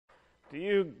Do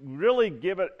you really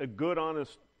give it a good,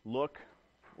 honest look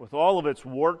with all of its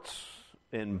warts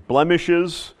and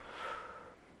blemishes?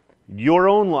 Your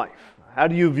own life, how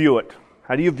do you view it?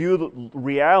 How do you view the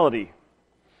reality?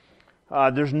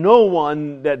 There's no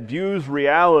one that views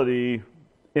reality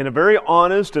in a very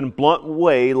honest and blunt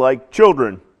way like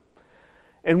children.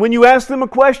 And when you ask them a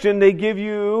question, they give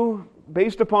you,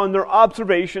 based upon their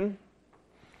observation,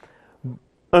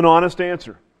 an honest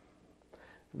answer.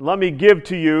 Let me give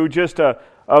to you just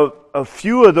a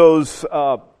few of those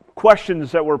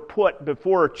questions that were put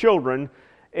before children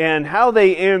and how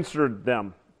they answered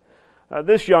them.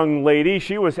 This young lady,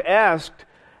 she was asked,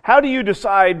 how do you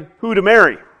decide who to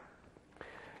marry?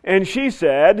 And she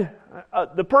said,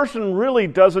 the person really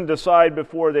doesn't decide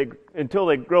until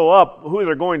they grow up who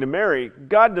they're going to marry.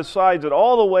 God decides it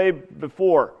all the way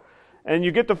before. And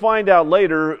you get to find out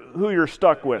later who you're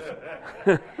stuck with.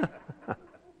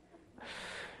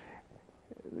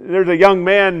 There's a young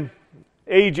man,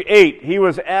 age 8. He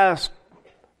was asked,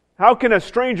 how can a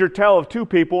stranger tell if two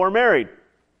people are married?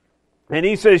 And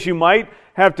he says, you might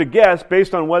have to guess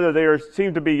based on whether they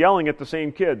seem to be yelling at the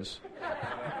same kids.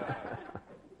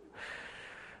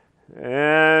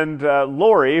 And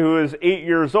Lori, who is 8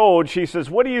 years old, she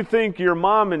says, what do you think your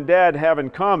mom and dad have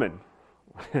in common?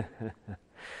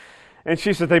 And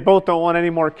she said, they both don't want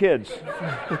any more kids.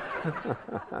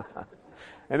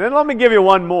 And then let me give you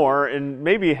one more, and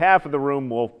maybe half of the room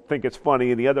will think it's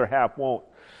funny and the other half won't.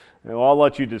 And I'll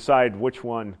let you decide which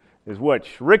one is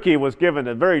which. Ricky was given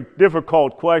a very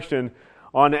difficult question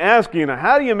on asking,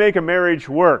 how do you make a marriage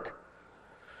work?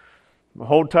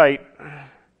 Hold tight.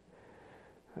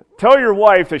 Tell your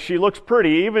wife that she looks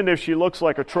pretty even if she looks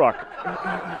like a truck.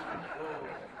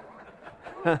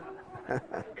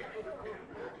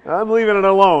 I'm leaving it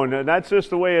alone, and that's just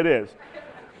the way it is.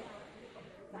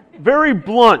 Very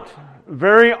blunt,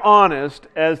 very honest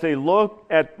as they look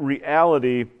at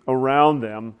reality around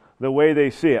them, the way they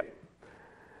see it.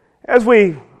 As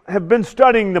we have been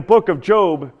studying the book of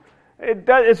Job,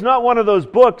 it's not one of those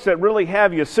books that really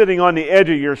have you sitting on the edge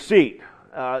of your seat.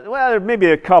 There may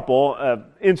be a couple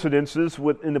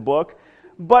incidences in the book,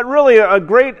 but really a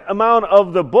great amount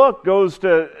of the book goes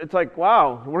to, it's like,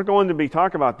 wow, we're going to be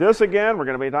talking about this again, we're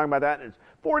going to be talking about that. It's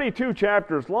 42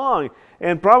 chapters long,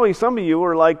 and probably some of you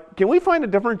are like, can we find a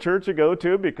different church to go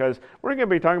to, because we're going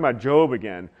to be talking about Job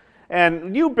again.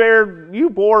 And you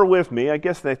bore with me, I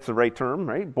guess that's the right term,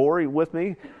 right? Bored with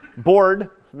me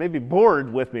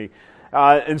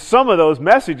in some of those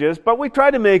messages, but we try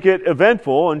to make it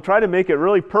eventful and try to make it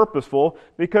really purposeful,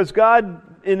 because God,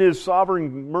 in His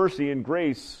sovereign mercy and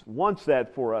grace, wants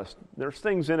that for us. There's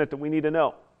things in it that we need to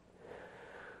know.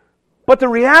 But the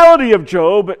reality of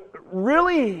Job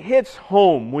really hits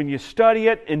home when you study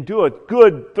it and do a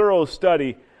good, thorough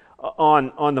study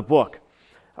on the book.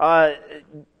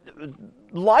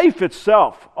 Life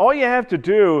itself, all you have to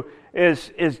do is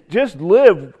just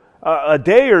live a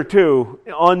day or two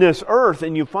on this earth,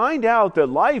 and you find out that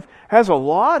life has a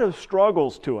lot of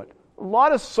struggles to it, a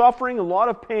lot of suffering, a lot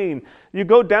of pain. You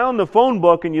go down the phone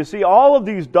book and you see all of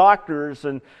these doctors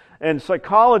and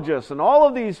psychologists and all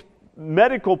of these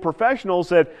medical professionals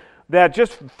that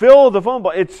just fill the phone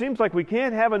book. It seems like we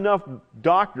can't have enough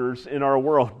doctors in our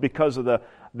world because of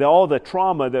all the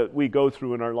trauma that we go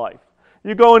through in our life.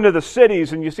 You go into the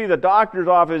cities and you see the doctor's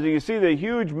office and you see the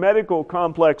huge medical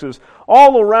complexes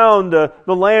all around the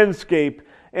landscape,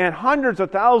 and hundreds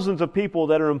of thousands of people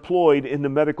that are employed in the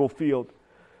medical field.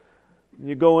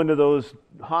 You go into those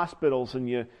hospitals and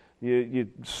you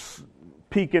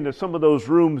peek into some of those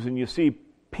rooms and you see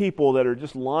people that are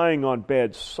just lying on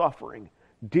beds, suffering,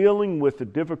 dealing with the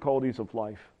difficulties of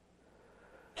life.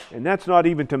 And that's not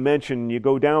even to mention, you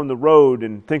go down the road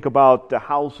and think about the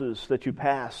houses that you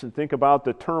pass and think about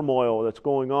the turmoil that's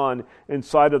going on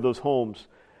inside of those homes.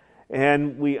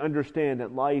 And we understand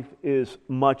that life is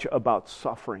much about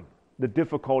suffering, the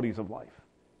difficulties of life.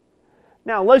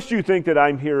 Now, lest you think that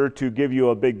I'm here to give you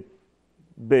a big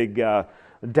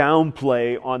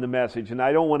downplay on the message, and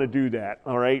I don't want to do that,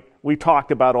 all right? We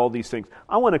talked about all these things.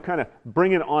 I want to kind of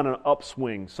bring it on an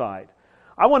upswing side.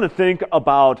 I want to think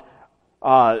about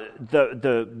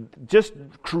just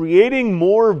creating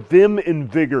more vim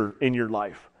and vigor in your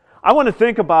life. I want to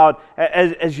think about,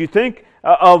 as you think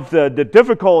of the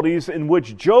difficulties in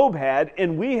which Job had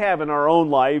and we have in our own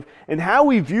life, and how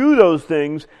we view those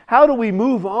things, how do we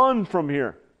move on from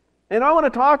here? And I want to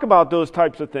talk about those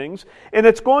types of things, and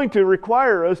it's going to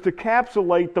require us to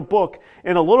capsulate the book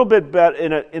in a little bit better,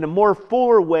 in a more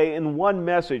fuller way in one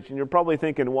message. And you're probably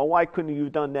thinking, well, why couldn't you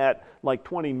have done that like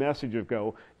 20 messages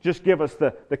ago? Just give us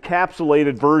the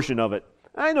capsulated version of it.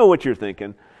 I know what you're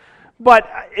thinking. But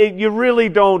you really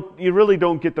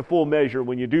don't get the full measure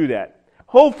when you do that.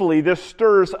 Hopefully this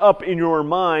stirs up in your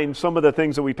mind some of the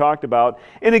things that we talked about,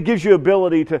 and it gives you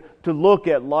ability to look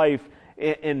at life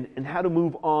and how to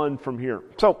move on from here.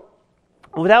 So,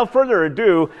 without further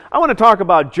ado, I want to talk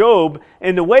about Job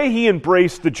and the way he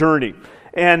embraced the journey.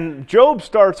 And Job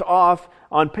starts off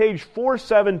on page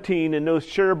 417 in those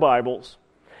share Bibles.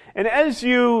 And as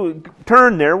you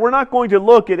turn there, we're not going to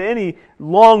look at any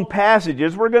long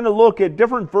passages. We're going to look at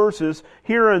different verses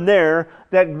here and there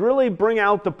that really bring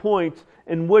out the points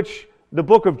in which the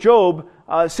book of Job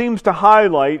seems to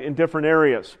highlight in different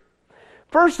areas.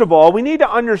 First of all, we need to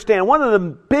understand one of the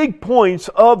big points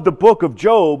of the book of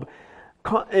Job.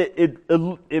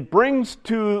 It brings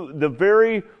to the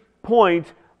very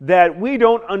point that we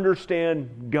don't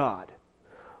understand God.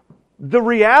 The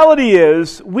reality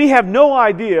is, we have no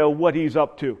idea what He's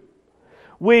up to.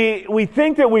 We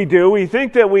think that we do. We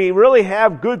think that we really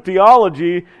have good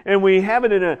theology, and we have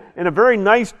it in a very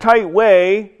nice, tight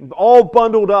way, all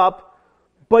bundled up.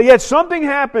 But yet something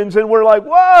happens, and we're like,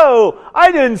 "Whoa!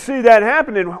 I didn't see that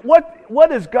happening.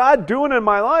 What is God doing in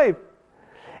my life?"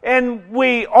 And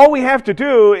all we have to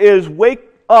do is wake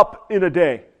up in a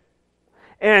day.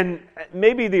 And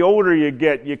maybe the older you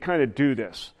get, you kind of do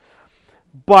this.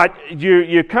 But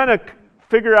you kind of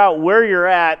figure out where you're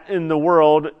at in the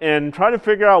world and try to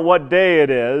figure out what day it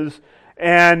is,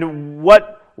 and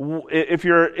if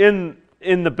you're in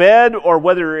the bed, or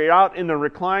whether you're out in the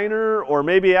recliner, or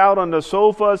maybe out on the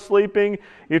sofa sleeping.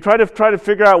 You try to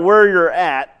figure out where you're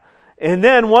at, and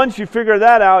then once you figure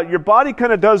that out, your body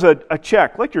kind of does a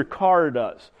check, like your car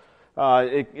does.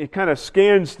 It kind of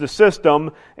scans the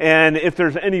system, and if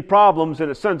there's any problems, then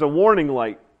it sends a warning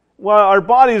light. Well, our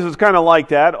bodies is kind of like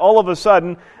that. All of a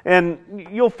sudden, and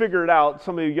you'll figure it out,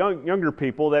 some of you younger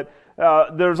people, that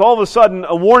there's all of a sudden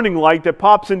a warning light that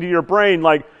pops into your brain,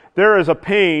 like there is a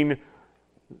pain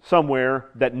somewhere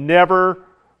that never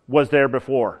was there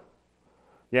before.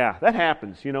 Yeah, that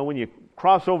happens. When you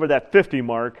cross over that 50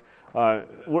 mark,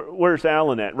 where's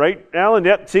Alan at, right? Alan,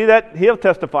 yep, see that? He'll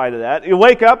testify to that. You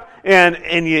wake up and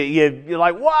you're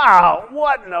like, wow,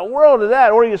 what in the world is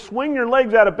that? Or you swing your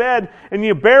legs out of bed and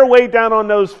you bear weight down on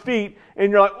those feet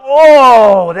and you're like,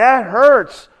 oh, that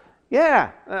hurts.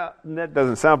 Yeah, that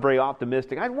doesn't sound very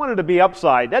optimistic. I wanted to be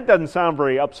upside. That doesn't sound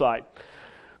very upside.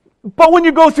 But when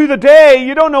you go through the day,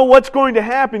 you don't know what's going to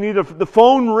happen. Either the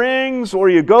phone rings or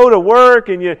you go to work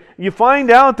and you find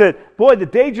out that, boy, the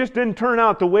day just didn't turn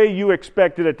out the way you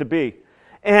expected it to be.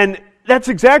 And that's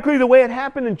exactly the way it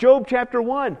happened in Job chapter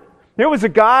 1. There was a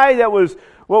guy that was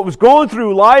going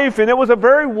through life, and it was a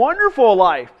very wonderful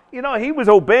life. He was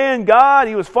obeying God.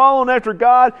 He was following after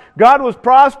God. God was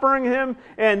prospering him.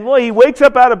 And, he wakes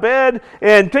up out of bed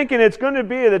and thinking it's going to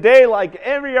be the day like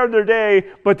every other day.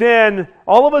 But then,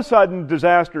 all of a sudden,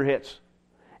 disaster hits.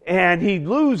 And he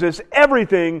loses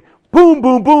everything. Boom,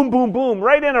 boom, boom, boom, boom.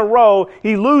 Right in a row,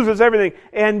 he loses everything.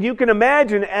 And you can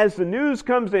imagine as the news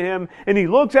comes to him and he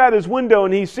looks out his window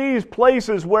and he sees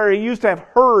places where he used to have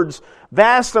herds,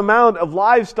 vast amount of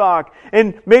livestock,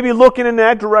 and maybe looking in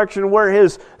that direction where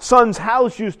his son's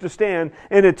house used to stand,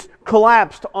 and it's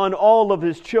collapsed on all of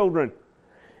his children.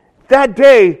 That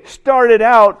day started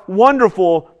out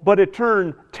wonderful, but it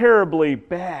turned terribly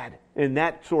bad in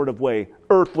that sort of way,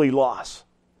 earthly loss.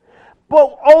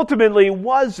 But ultimately,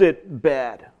 was it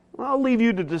bad? Well, I'll leave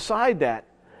you to decide that.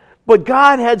 But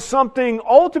God had something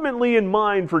ultimately in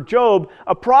mind for Job,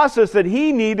 a process that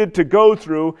he needed to go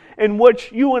through, in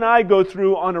which you and I go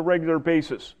through on a regular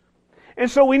basis. And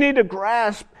so we need to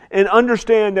grasp and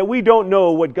understand that we don't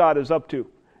know what God is up to.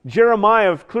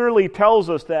 Jeremiah clearly tells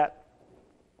us that.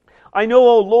 I know,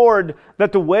 O Lord,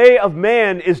 that the way of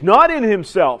man is not in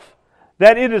himself,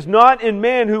 that it is not in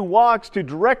man who walks to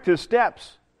direct his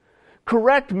steps.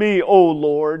 Correct me, O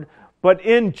Lord, but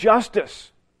in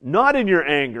justice, not in your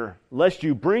anger, lest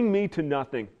you bring me to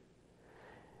nothing.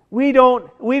 We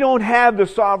don't have the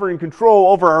sovereign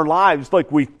control over our lives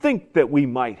like we think that we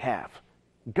might have.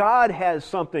 God has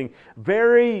something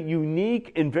very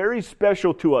unique and very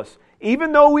special to us.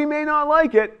 Even though we may not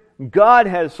like it, God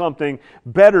has something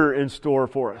better in store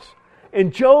for us.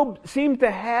 And Job seems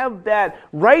to have that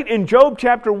right in Job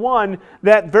chapter 1,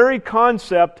 that very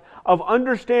concept of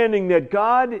understanding that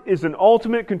God is in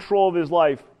ultimate control of his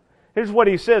life. Here's what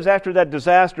he says after that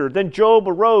disaster. Then Job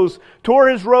arose, tore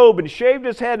his robe, and shaved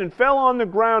his head, and fell on the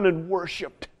ground and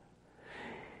worshipped.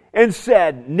 And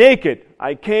said, naked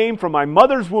I came from my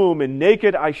mother's womb, and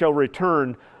naked I shall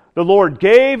return. The Lord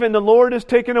gave, and the Lord has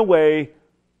taken away.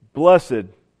 Blessed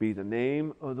be the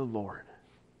name of the Lord.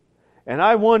 And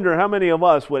I wonder how many of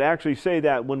us would actually say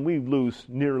that when we lose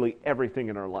nearly everything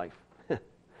in our life.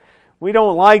 We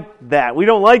don't like that. We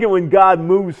don't like it when God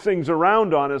moves things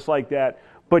around on us like that.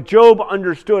 But Job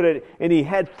understood it, and he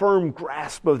had firm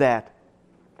grasp of that.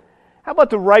 How about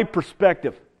the right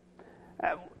perspective?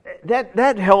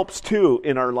 That helps too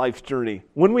in our life's journey.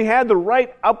 When we have the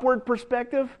right upward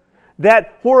perspective,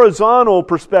 that horizontal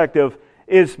perspective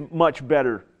is much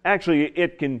better. Actually,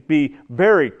 it can be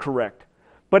very correct.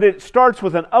 But it starts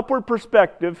with an upward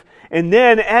perspective, and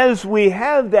then as we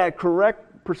have that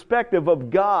correct perspective of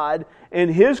God and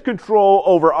His control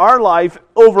over our life,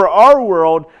 over our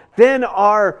world, then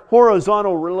our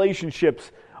horizontal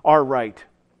relationships are right.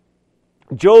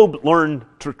 Job learned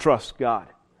to trust God.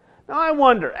 Now I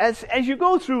wonder, as you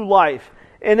go through life,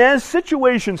 and as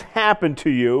situations happen to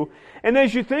you, and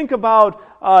as you think about,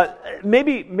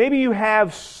 maybe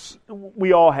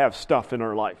we all have stuff in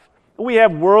our life. We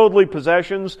have worldly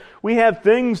possessions. We have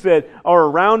things that are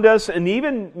around us, and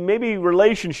even maybe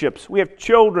relationships. We have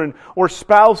children or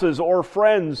spouses or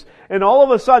friends, and all of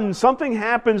a sudden something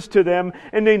happens to them,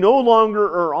 and they no longer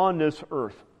are on this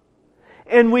earth.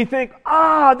 And we think,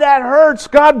 that hurts.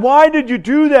 God, why did you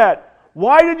do that?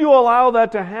 Why did you allow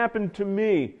that to happen to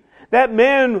me? That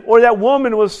man or that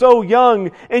woman was so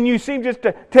young, and you seem just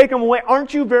to take them away.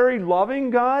 Aren't you very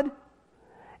loving, God?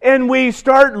 And we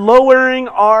start lowering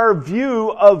our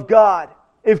view of God.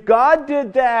 If God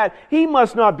did that, He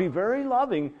must not be very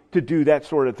loving to do that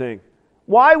sort of thing.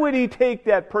 Why would He take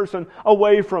that person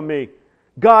away from me?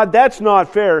 God, that's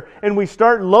not fair. And we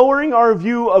start lowering our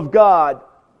view of God.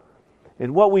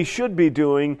 And what we should be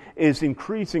doing is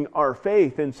increasing our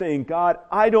faith and saying, God,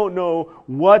 I don't know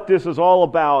what this is all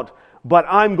about, but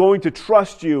I'm going to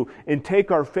trust You and take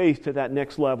our faith to that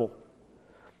next level.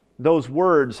 Those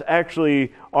words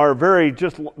actually are very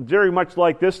much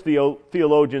like this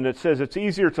theologian that says it's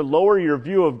easier to lower your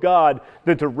view of God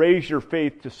than to raise your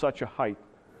faith to such a height.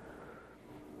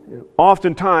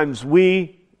 Oftentimes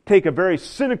we take a very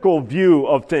cynical view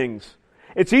of things.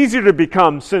 It's easier to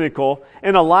become cynical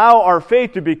and allow our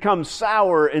faith to become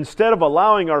sour instead of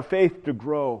allowing our faith to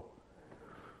grow.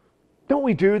 Don't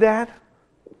we do that?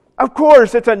 Of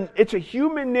course, it's a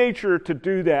human nature to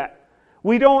do that.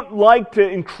 We don't like to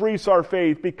increase our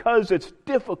faith because it's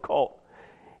difficult.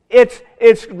 It's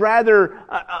rather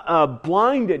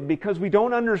blinded because we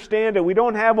don't understand it. We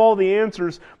don't have all the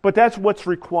answers, but that's what's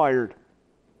required.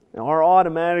 Now, our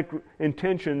automatic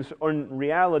intentions in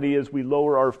reality is we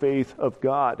lower our faith of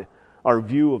God, our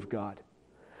view of God.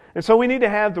 And so we need to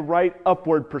have the right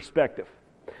upward perspective.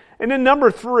 And then number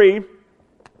 3,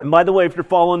 and by the way, if you're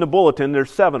following the bulletin,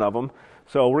 there's 7 of them.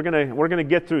 So we're gonna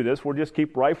get through this. We'll just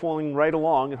keep rifling right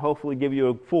along and hopefully give you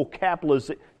a full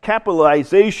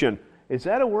capitalization. Is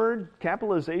that a word?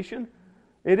 Capitalization?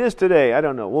 It is today. I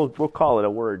don't know. We'll call it a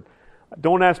word.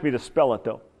 Don't ask me to spell it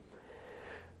though.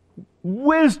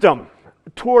 Wisdom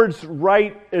towards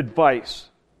right advice.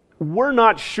 We're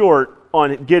not short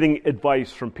on getting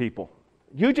advice from people.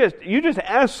 You just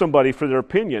ask somebody for their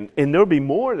opinion, and they'll be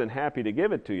more than happy to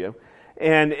give it to you.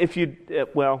 And if you,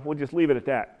 we'll just leave it at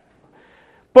that.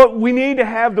 But we need to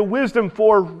have the wisdom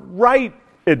for right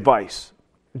advice.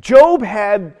 Job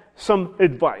had some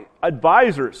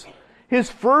advisors. His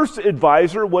first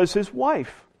advisor was his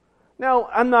wife. Now,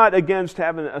 I'm not against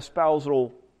having a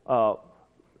spousal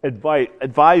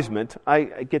advisement. I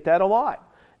get that a lot.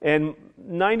 And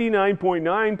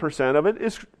 99.9% of it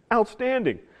is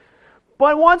outstanding.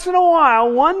 But once in a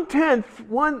while,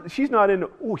 1/10, she's not in,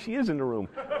 she is in the room.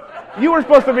 You were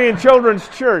supposed to be in children's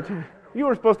church. You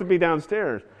were supposed to be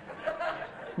downstairs.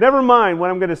 Never mind what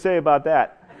I'm going to say about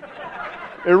that.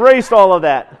 Erased all of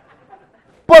that.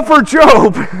 But for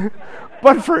Job,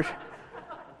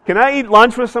 can I eat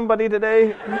lunch with somebody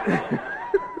today?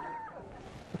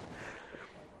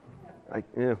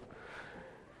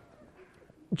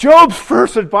 Job's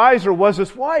first advisor was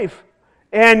his wife.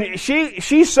 And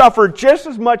she suffered just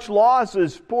as much loss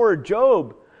as poor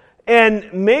Job.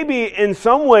 And maybe in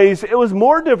some ways it was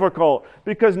more difficult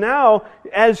because now,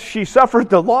 as she suffered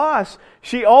the loss,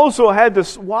 she also had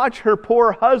to watch her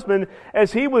poor husband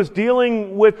as he was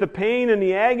dealing with the pain and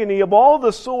the agony of all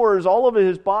the sores all over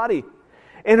his body.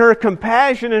 And her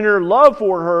compassion and her love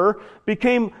for her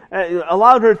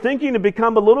allowed her thinking to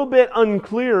become a little bit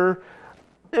unclear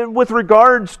with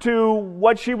regards to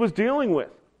what she was dealing with.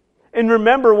 And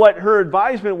remember what her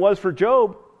advisement was for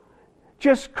Job.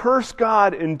 Just curse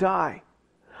God and die.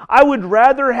 I would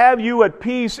rather have you at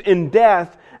peace in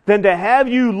death than to have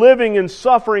you living and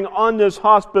suffering on this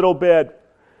hospital bed.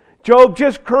 Job,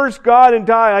 just curse God and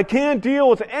die. I can't deal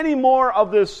with any more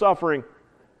of this suffering.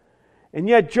 And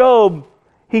yet Job,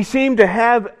 he seemed to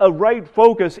have a right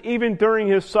focus even during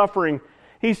his suffering.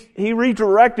 He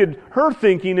redirected her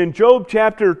thinking in Job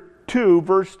chapter 2,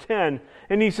 verse 10.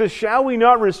 And he says, shall we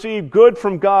not receive good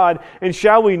from God, and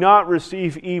shall we not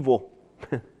receive evil?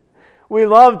 We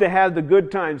love to have the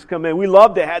good times come in. We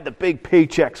love to have the big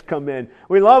paychecks come in.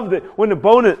 We love that when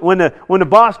the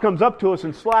boss comes up to us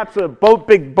and slaps a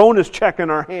big bonus check in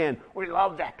our hand. We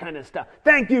love that kind of stuff.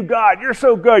 Thank you, God. You're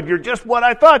so good. You're just what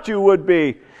I thought you would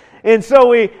be. And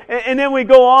so then we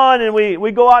go on and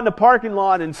we go out in the parking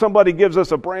lot and somebody gives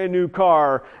us a brand new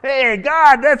car. Hey,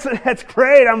 God, that's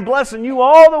great. I'm blessing you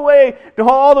all the way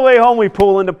home. We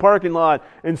pull in the parking lot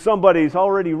and somebody's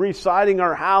already residing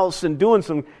our house and doing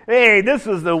hey, this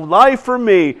is the life for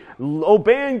me.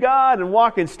 Obeying God and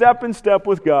walking step in step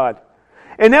with God.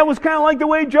 And that was kind of like the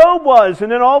way Job was.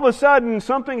 And then all of a sudden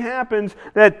something happens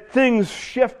that things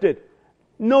shifted.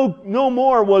 No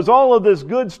more was all of this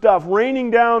good stuff raining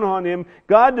down on him.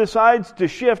 God decides to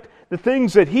shift the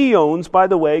things that he owns. By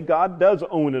the way, God does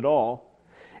own it all.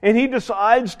 And he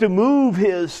decides to move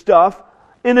his stuff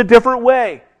in a different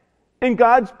way. And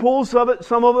God pulls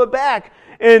some of it back.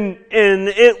 And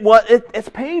it's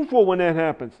painful when that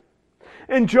happens.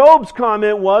 And Job's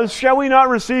comment was, shall we not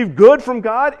receive good from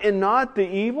God and not the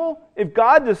evil? If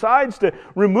God decides to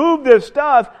remove this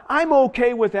stuff, I'm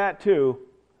okay with that too.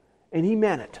 And he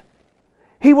meant it.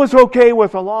 He was okay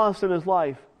with a loss in his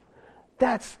life.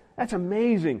 That's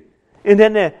amazing. And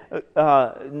then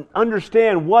to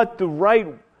understand what the right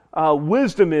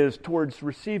wisdom is towards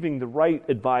receiving the right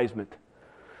advisement.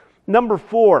 Number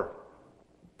 4,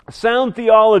 sound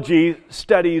theology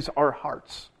studies our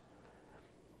hearts.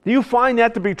 Do you find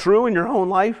that to be true in your own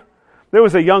life? There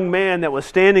was a young man that was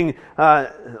standing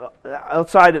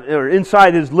outside or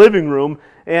inside his living room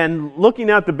and looking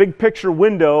out the big picture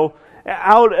window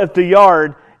out at the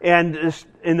yard, and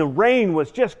the rain was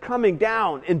just coming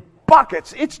down in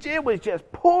buckets. It was just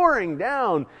pouring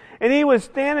down. And he was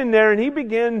standing there and he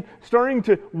began starting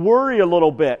to worry a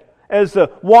little bit as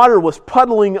the water was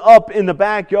puddling up in the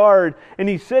backyard. And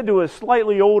he said to his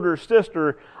slightly older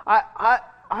sister, I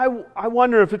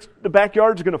wonder if the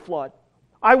backyard's going to flood.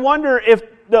 I wonder if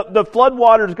the flood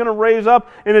water is going to raise up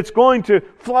and it's going to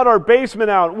flood our basement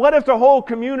out. What if the whole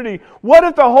community, what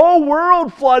if the whole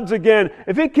world floods again?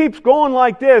 If it keeps going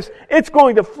like this, it's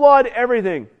going to flood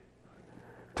everything.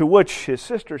 To which his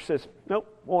sister says, nope,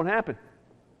 won't happen.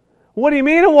 What do you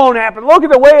mean it won't happen? Look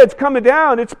at the way it's coming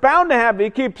down. It's bound to happen.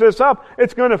 It keeps this up.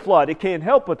 It's going to flood. It can't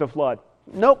help but to flood.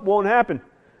 Nope, won't happen.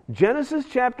 Genesis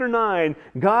chapter 9,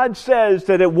 God says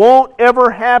that it won't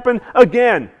ever happen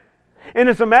again. And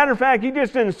as a matter of fact, he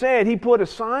just didn't say it. He put a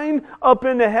sign up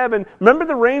into heaven. Remember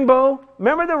the rainbow?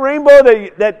 Remember the rainbow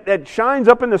that shines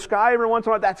up in the sky every once in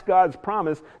a while? That's God's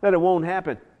promise that it won't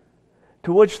happen.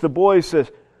 To which the boy says,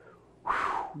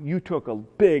 you took a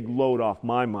big load off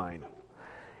my mind.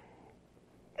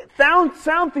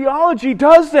 Sound theology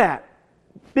does that.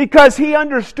 Because he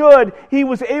understood, he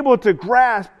was able to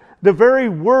grasp the very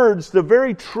words, the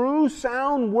very true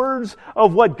sound words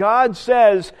of what God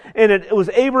says, and it was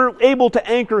able to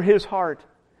anchor his heart.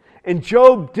 And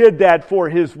Job did that for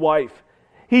his wife.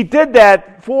 He did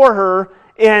that for her,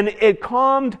 and it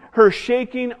calmed her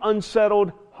shaking,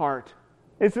 unsettled heart.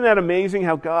 Isn't that amazing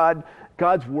how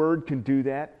God's Word can do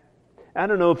that? I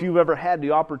don't know if you've ever had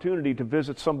the opportunity to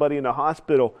visit somebody in a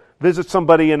hospital, visit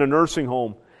somebody in a nursing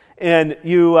home, and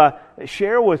you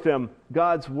share with them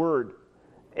God's Word.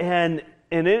 And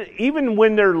even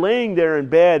when they're laying there in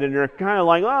bed and they're kind of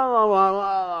like,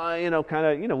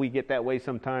 we get that way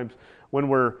sometimes when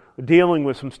we're dealing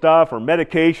with some stuff or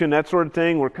medication, that sort of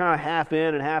thing. We're kind of half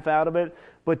in and half out of it.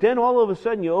 But then all of a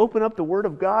sudden you open up the Word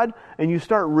of God and you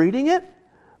start reading it.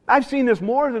 I've seen this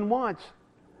more than once.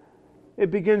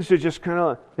 It begins to just kind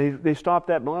of, they stop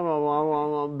that blah, blah, blah, blah,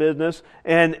 blah business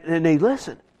and they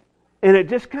listen. And it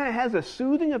just kind of has a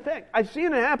soothing effect. I've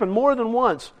seen it happen more than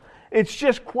once. It's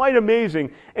just quite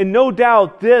amazing. And no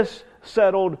doubt this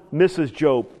settled Mrs.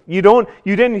 Job. You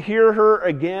didn't hear her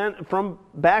again,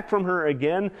 back from her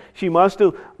again. She must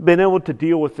have been able to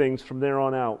deal with things from there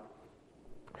on out.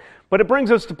 But it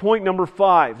brings us to point number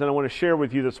 5 that I want to share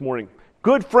with you this morning.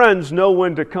 Good friends know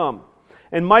when to come.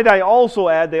 And might I also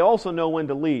add, they also know when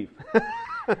to leave.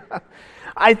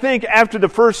 I think after the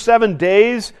first 7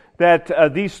 days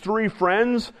that these 3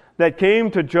 friends that came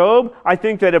to Job, I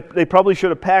think that they probably should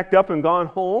have packed up and gone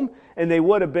home, and they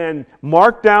would have been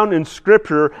marked down in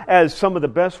Scripture as some of the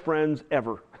best friends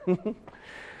ever.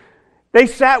 They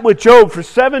sat with Job for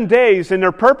 7 days, and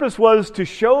their purpose was to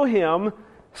show him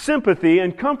sympathy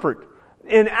and comfort.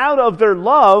 And out of their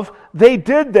love, they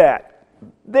did that.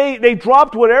 They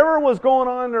dropped whatever was going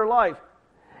on in their life,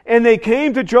 and they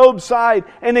came to Job's side,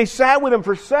 and they sat with him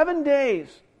for 7 days.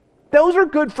 Those are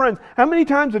good friends. How many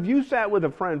times have you sat with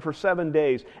a friend for 7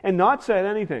 days and not said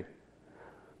anything?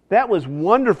 That was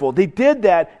wonderful. They did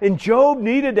that, and Job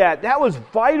needed that. That was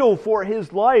vital for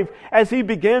his life as he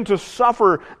began to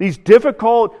suffer these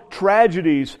difficult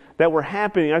tragedies that were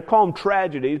happening. I call them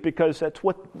tragedies because that's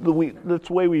the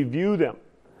way we view them.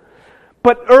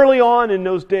 But early on in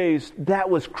those days, that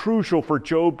was crucial for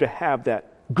Job to have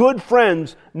that. Good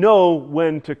friends know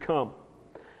when to come.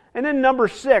 And then number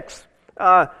 6,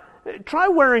 try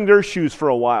wearing their shoes for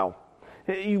a while.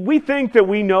 We think that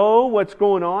we know what's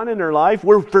going on in their life.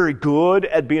 We're very good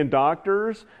at being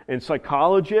doctors and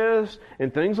psychologists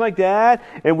and things like that.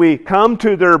 And we come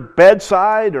to their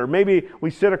bedside, or maybe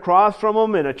we sit across from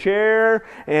them in a chair,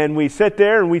 and we sit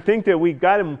there and we think that we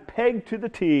got them pegged to the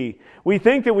T. We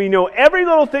think that we know every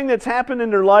little thing that's happened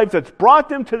in their lives that's brought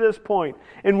them to this point.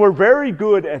 And we're very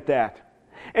good at that.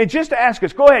 And just ask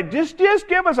us, go ahead, just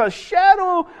give us a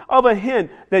shadow of a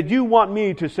hint that you want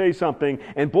me to say something.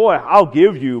 And boy, I'll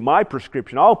give you my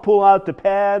prescription. I'll pull out the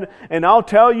pad and I'll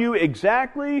tell you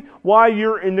exactly why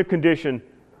you're in the condition.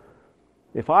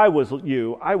 If I was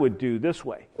you, I would do this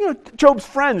way. Job's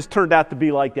friends turned out to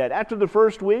be like that. After the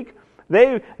first week,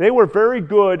 they were very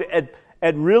good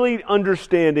at really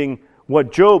understanding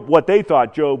what they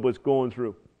thought Job was going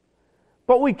through.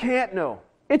 But we can't know.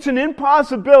 It's an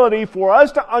impossibility for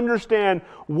us to understand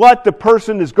what the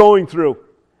person is going through.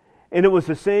 And it was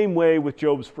the same way with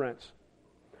Job's friends.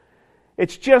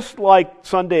 It's just like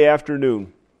Sunday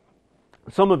afternoon.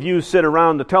 Some of you sit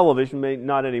around the television, maybe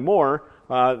not anymore,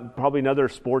 probably another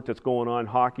sport that's going on,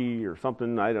 hockey or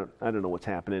something. I don't know what's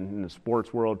happening in the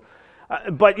sports world.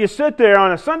 But you sit there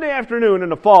on a Sunday afternoon in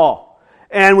the fall,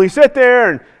 and we sit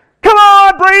there and, come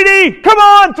on, Brady! Come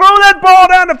on, throw that ball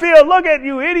down the field. Look at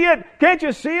you, idiot. Can't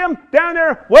you see him down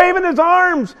there waving his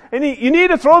arms? And you need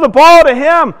to throw the ball to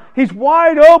him. He's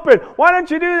wide open. Why don't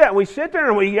you do that? And we sit there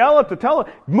and we yell at the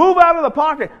television, move out of the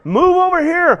pocket. Move over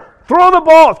here. Throw the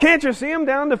ball. Can't you see him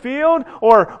down the field?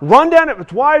 Or run down it.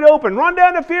 It's wide open. Run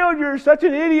down the field. You're such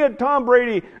an idiot, Tom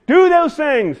Brady. Do those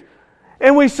things.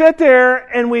 And we sit there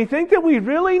and we think that we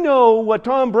really know what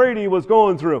Tom Brady was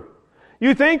going through.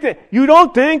 You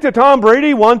don't think that Tom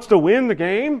Brady wants to win the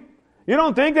game? You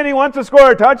don't think that he wants to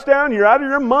score a touchdown? You're out of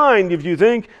your mind if you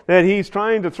think that he's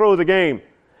trying to throw the game.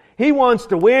 He wants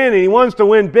to win, and he wants to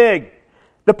win big.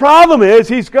 The problem is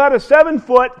he's got a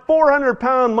 7-foot,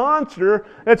 400-pound monster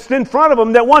that's in front of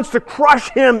him that wants to crush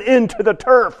him into the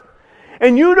turf.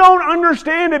 And you don't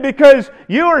understand it because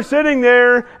you are sitting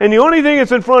there, and the only thing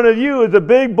that's in front of you is a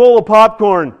big bowl of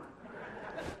popcorn.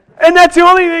 And that's the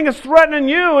only thing that's threatening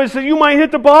you, is that you might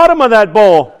hit the bottom of that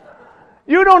bowl.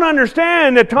 You don't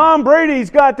understand that Tom Brady's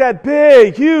got that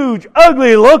big, huge,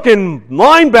 ugly-looking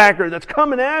linebacker that's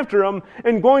coming after him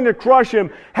and going to crush him.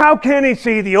 How can he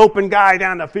see the open guy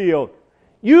down the field?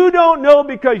 You don't know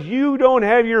because you don't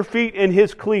have your feet in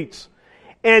his cleats.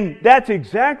 And that's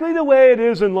exactly the way it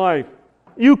is in life.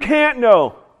 You can't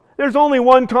know. There's only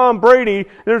one Tom Brady.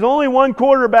 There's only one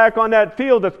quarterback on that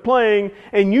field that's playing,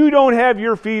 and you don't have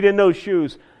your feet in those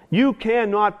shoes. You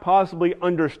cannot possibly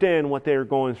understand what they're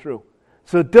going through.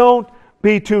 So don't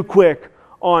be too quick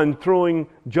on throwing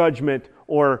judgment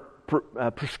or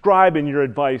prescribing your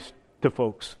advice to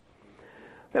folks.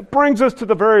 That brings us to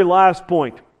the very last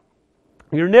point.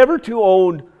 You're never too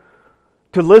old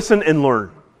to listen and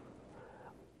learn.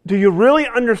 Do you really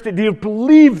understand? Do you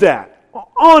believe that?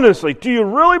 Honestly, do you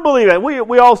really believe that?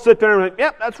 We all sit there and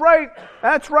yep, that's right,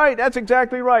 that's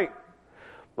exactly right.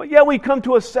 But yet we come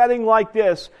to a setting like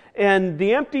this, and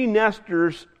the empty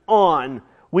nesters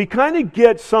we kind of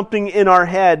get something in our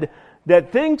head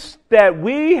that thinks that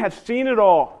we have seen it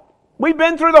all. We've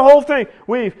been through the whole thing.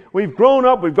 We've grown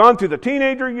up, we've gone through the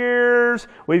teenager years,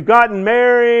 we've gotten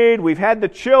married, we've had the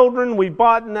children, we've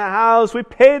bought in the house, we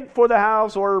paid for the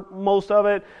house or most of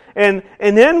it, and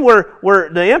then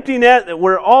we're the empty net.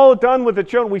 We're all done with the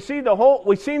children. We've seen the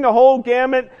whole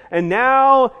gamut, and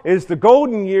now is the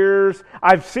golden years.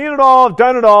 I've seen it all, I've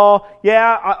done it all.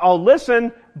 Yeah, I'll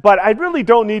listen, but I really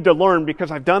don't need to learn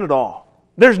because I've done it all.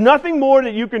 There's nothing more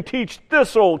that you can teach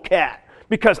this old cat.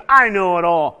 Because I know it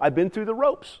all. I've been through the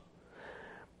ropes.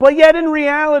 But yet in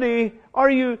reality,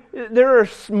 there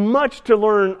is much to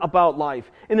learn about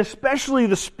life, and especially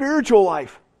the spiritual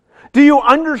life. Do you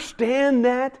understand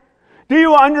that? Do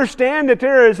you understand that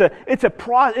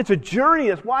it's a journey?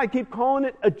 That's why I keep calling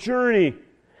it a journey.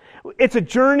 It's a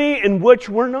journey in which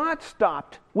we're not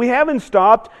stopped. We haven't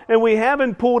stopped, and we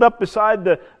haven't pulled up beside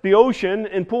the ocean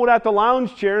and pulled out the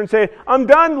lounge chair and say, I'm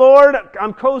done, Lord.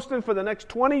 I'm coasting for the next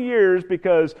 20 years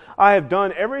because I have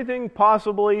done everything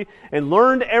possibly and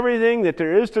learned everything that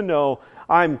there is to know.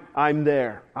 I'm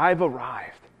there. I've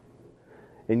arrived.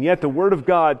 And yet the Word of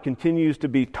God continues to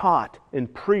be taught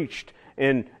and preached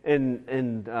and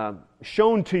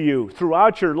shown to you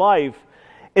throughout your life.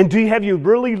 And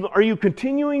are you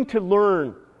continuing to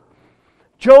learn?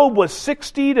 Job was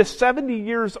 60 to 70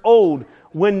 years old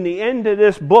when the end of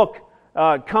this book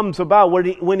comes about,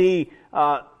 when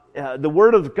the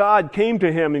Word of God came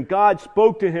to him and God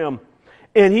spoke to him,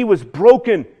 and he was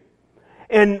broken.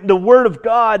 And the Word of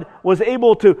God was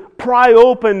able to pry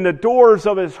open the doors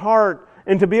of his heart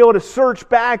and to be able to search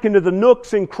back into the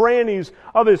nooks and crannies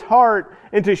of his heart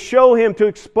and to show him, to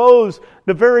expose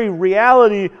the very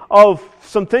reality of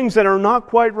some things that are not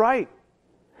quite right.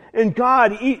 And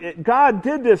God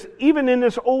did this even in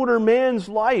this older man's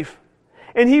life.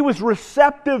 And he was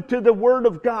receptive to the Word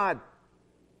of God.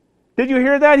 Did you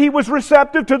hear that? He was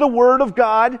receptive to the Word of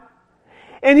God.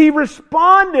 And he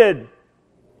responded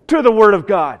to the Word of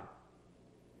God.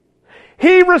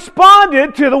 He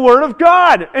responded to the Word of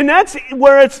God. And that's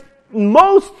where it's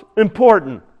most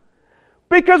important.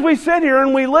 Because we sit here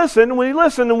and we listen,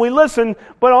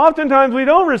 but oftentimes we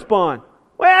don't respond.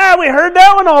 Well, we heard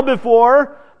that one all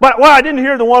before. But, I didn't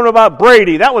hear the one about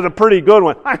Brady. That was a pretty good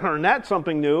one. I learned that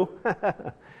something new.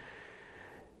 The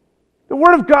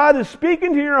Word of God is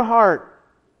speaking to your heart.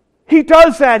 He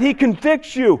does that. He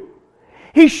convicts you.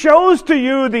 He shows to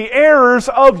you the errors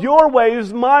of your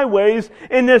ways, my ways,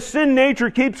 and this sin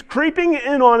nature keeps creeping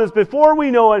in on us before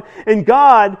we know it, and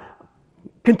God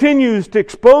continues to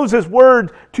expose His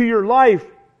Word to your life.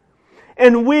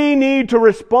 And we need to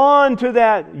respond to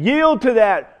that, yield to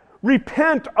that,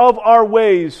 repent of our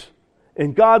ways,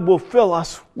 and God will fill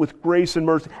us with grace and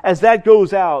mercy. As that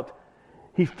goes out,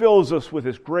 He fills us with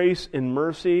His grace and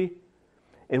mercy,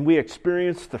 and we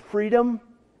experience the freedom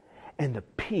and the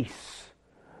peace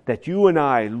that you and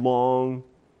I long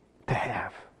to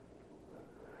have.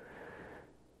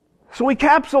 So we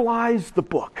capsulized the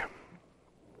book.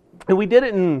 And we did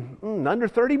it in under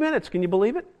 30 minutes. Can you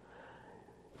believe it?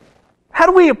 How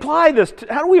do we apply this?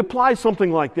 How do we apply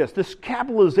something like this? This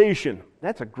capitalization.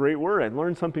 That's a great word. I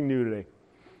learned something new today.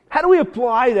 How do we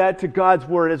apply that to God's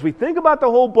Word as we think about the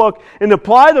whole book and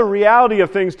apply the reality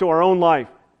of things to our own life?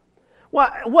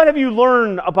 What have you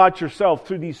learned about yourself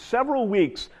through these several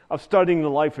weeks of studying the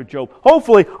life of Job?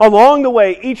 Hopefully, along the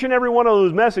way, each and every one of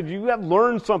those messages, you have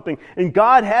learned something, and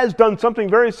God has done something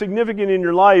very significant in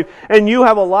your life, and you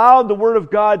have allowed the Word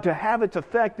of God to have its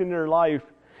effect in your life.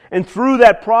 And through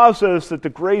that process that the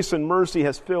grace and mercy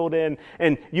has filled in,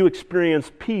 and you experience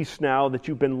peace now that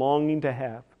you've been longing to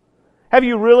have. Have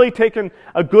you really taken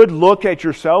a good look at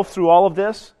yourself through all of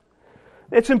this?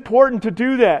 It's important to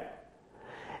do that.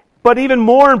 But even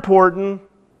more important,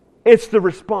 it's the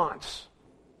response.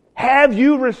 Have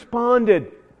you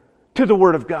responded to the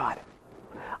Word of God?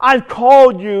 I've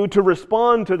called you to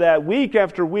respond to that week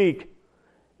after week.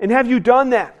 And have you done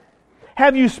that?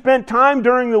 Have you spent time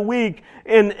during the week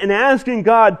in asking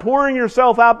God, pouring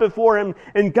yourself out before Him,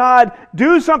 and God,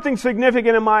 do something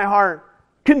significant in my heart.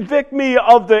 Convict me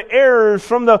of the errors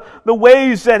from the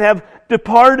ways that have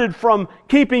departed from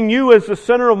keeping you as the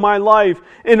center of my life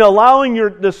and allowing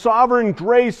the sovereign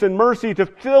grace and mercy to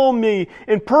fill me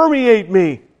and permeate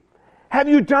me. Have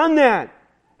you done that?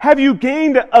 Have you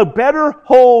gained a better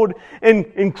hold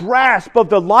and grasp of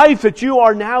the life that you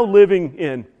are now living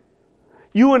in?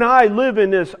 You and I live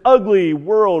in this ugly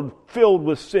world filled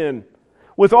with sin.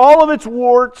 With all of its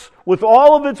warts, with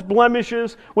all of its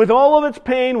blemishes, with all of its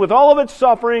pain, with all of its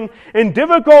suffering, and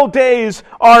difficult days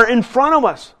are in front of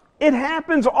us. It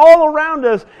happens all around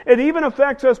us. It even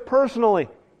affects us personally.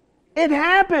 It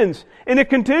happens. And it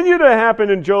continued to happen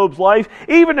in Job's life.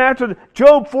 Even after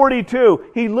Job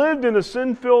 42, he lived in a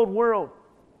sin-filled world.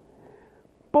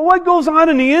 But what goes on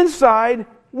in the inside,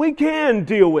 we can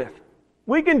deal with.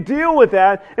 We can deal with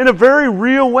that in a very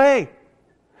real way.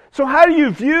 So how do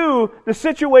you view the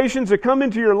situations that come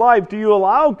into your life? Do you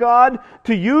allow God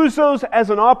to use those as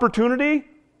an opportunity?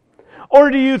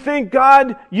 Or do you think,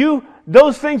 God,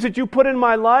 those things that you put in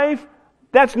my life,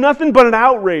 that's nothing but an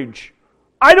outrage.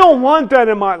 I don't want that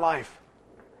in my life.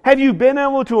 Have you been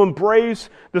able to embrace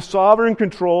the sovereign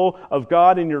control of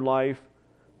God in your life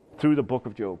through the book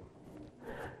of Job?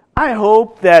 I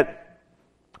hope that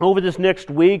over this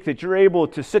next week that you're able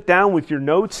to sit down with your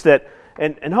notes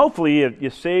and hopefully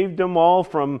you saved them all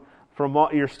from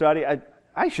your study.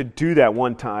 I should do that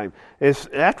one time.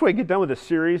 After I get done with the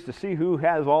series, to see who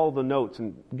has all the notes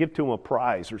and give to them a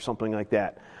prize or something like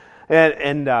that.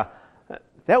 And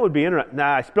that would be interesting.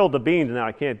 Nah, I spilled the beans and now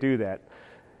I can't do that.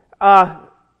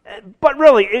 But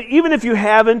really, even if you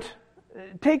haven't,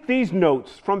 take these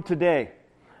notes from today.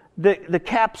 The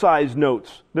capsized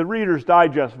notes, the Reader's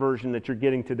Digest version that you're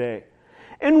getting today.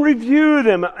 and review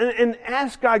them and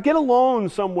ask God, get alone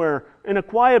somewhere in a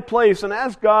quiet place and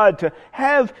ask God to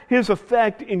have His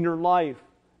effect in your life,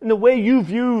 in the way you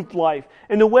view life,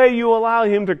 in the way you allow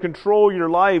Him to control your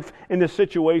life in the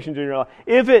situations in your life.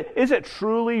 Is it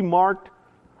truly marked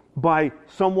by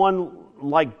someone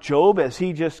like Job, as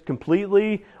he just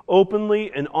completely,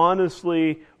 openly, and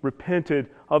honestly repented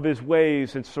of his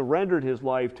ways and surrendered his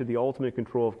life to the ultimate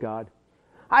control of God?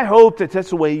 I hope that that's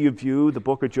the way you view the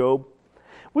book of Job.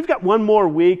 We've got one more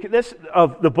week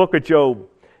of the book of Job.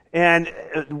 And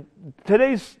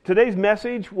today's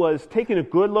message was taking a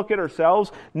good look at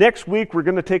ourselves. Next week, we're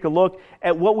going to take a look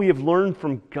at what we have learned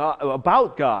from God,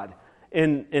 about God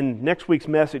in next week's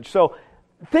message. So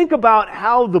think about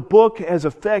how the book has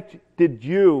affected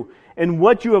you and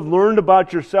what you have learned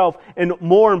about yourself, and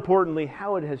more importantly,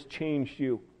 how it has changed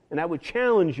you. And I would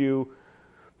challenge you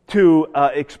to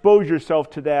expose yourself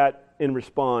to that and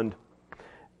respond.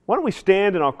 Why don't we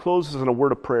stand, and I'll close this in a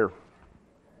word of prayer.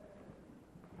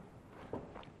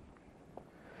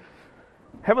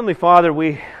 Heavenly Father,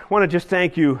 we want to just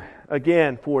thank you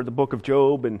again for the book of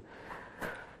Job, and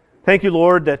thank you,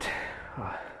 Lord, that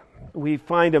we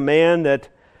find a man that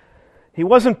he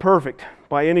wasn't perfect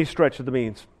by any stretch of the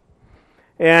means.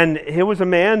 And he was a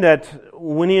man that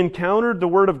when he encountered the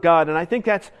Word of God, and I think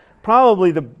that's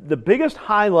probably the biggest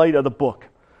highlight of the book.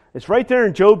 It's right there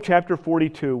in Job chapter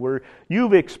 42, where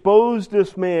you've exposed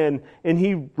this man and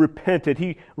he repented.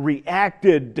 He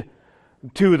reacted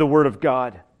to the Word of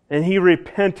God, and he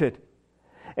repented.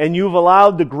 And you've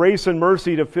allowed the grace and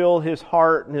mercy to fill his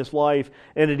heart and his life.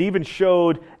 And it even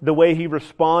showed the way he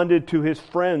responded to his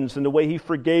friends and the way he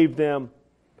forgave them.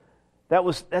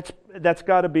 That's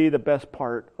got to be the best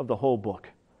part of the whole book.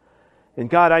 And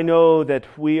God, I know that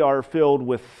we are filled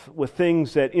with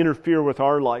things that interfere with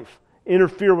our life,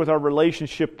 interfere with our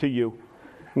relationship to you.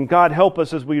 And God, help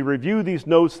us as we review these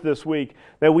notes this week,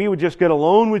 that we would just get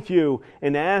alone with you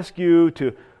and ask you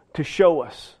to show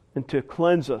us and to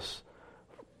cleanse us,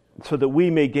 so that we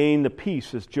may gain the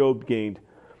peace as Job gained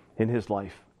in his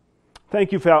life.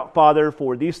 Thank you, Father,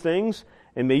 for these things,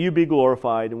 and may you be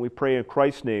glorified. And we pray in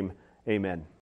Christ's name, amen.